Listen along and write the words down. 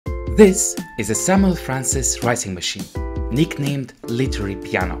This is a Samuel Francis writing machine, nicknamed Literary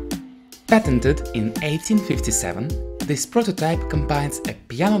Piano. Patented in 1857, this prototype combines a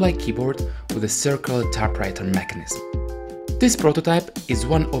piano-like keyboard with a circular typewriter mechanism. This prototype is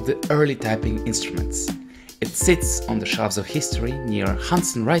one of the early typing instruments. It sits on the shelves of history near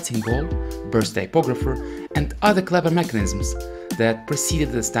Huntston writing ball, burst typographer, and other clever mechanisms that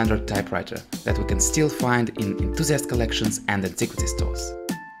preceded the standard typewriter that we can still find in enthusiast collections and antiquity stores.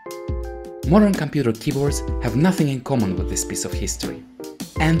 Modern computer keyboards have nothing in common with this piece of history.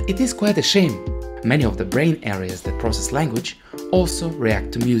 And it is quite a shame. Many of the brain areas that process language also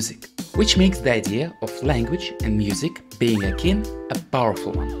react to music, which makes the idea of language and music being akin a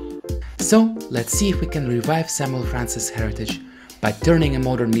powerful one. So let's see if we can revive Samuel Francis' heritage by turning a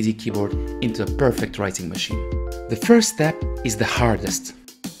modern MIDI keyboard into a perfect writing machine. The first step is the hardest.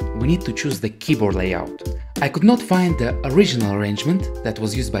 We need to choose the keyboard layout. I could not find the original arrangement that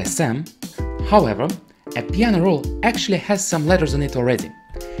was used by Sam. However, a piano roll actually has some letters on it already.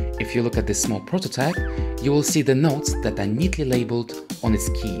 If you look at this small prototype, you will see the notes that are neatly labeled on its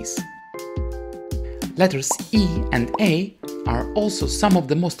keys. Letters E and A are also some of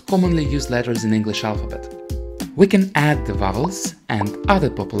the most commonly used letters in English alphabet. We can add the vowels and other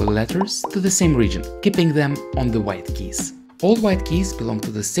popular letters to the same region, keeping them on the white keys. All white keys belong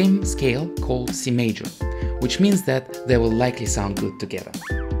to the same scale called C major, which means that they will likely sound good together.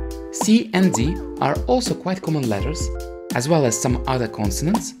 C and D are also quite common letters, as well as some other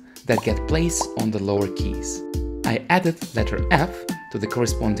consonants that get placed on the lower keys. I added letter F to the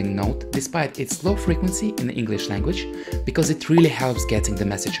corresponding note despite its low frequency in the English language, because it really helps getting the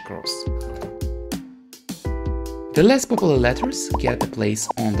message across. The less popular letters get a place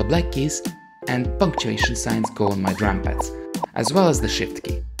on the black keys, and punctuation signs go on my drum pads, as well as the shift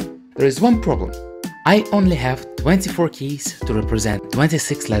key. There is one problem. I only have 24 keys to represent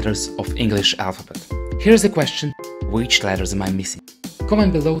 26 letters of English alphabet. Here's the question: which letters am I missing?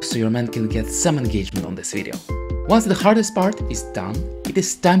 Comment below so your man can get some engagement on this video. Once the hardest part is done, it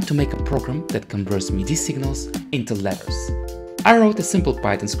is time to make a program that converts MIDI signals into letters. I wrote a simple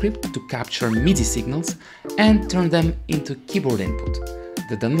Python script to capture MIDI signals and turn them into keyboard input.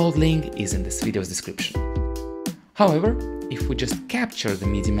 The download link is in this video's description. However, if we just capture the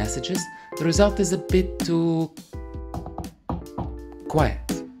MIDI messages, the result is a bit too quiet.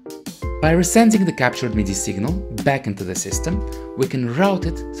 By resending the captured MIDI signal back into the system, we can route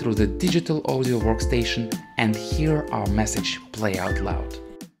it through the digital audio workstation and hear our message play out loud.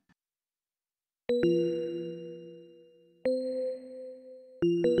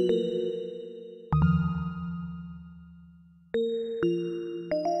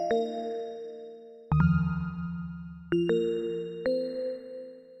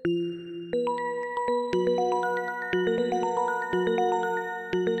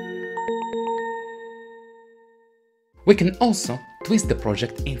 We can also twist the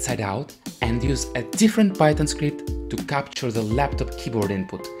project inside out and use a different Python script to capture the laptop keyboard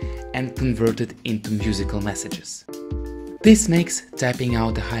input and convert it into musical messages. This makes typing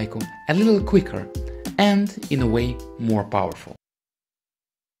out a haiku a little quicker and, in a way, more powerful.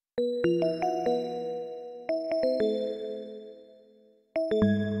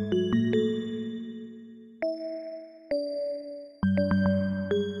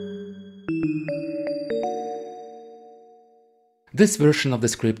 This version of the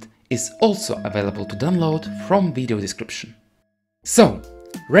script is also available to download from video description. So,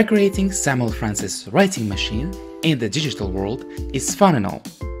 recreating Samuel Francis' writing machine in the digital world is fun and all,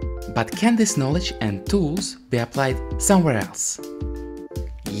 but can this knowledge and tools be applied somewhere else?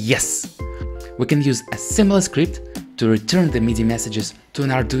 Yes! We can use a similar script to return the MIDI messages to an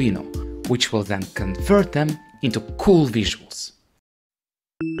Arduino, which will then convert them into cool visuals.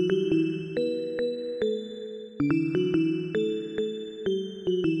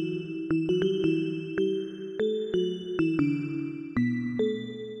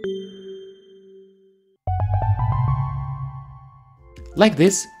 Like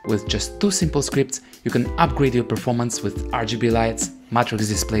this, with just two simple scripts, you can upgrade your performance with RGB lights, matrix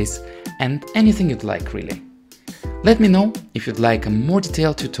displays, and anything you'd like, really. Let me know if you'd like a more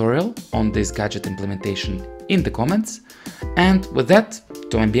detailed tutorial on this gadget implementation in the comments. And with that,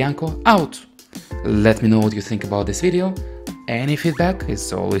 Tom Bianco out! Let me know what you think about this video. Any feedback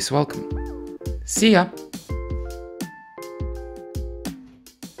is always welcome. See ya!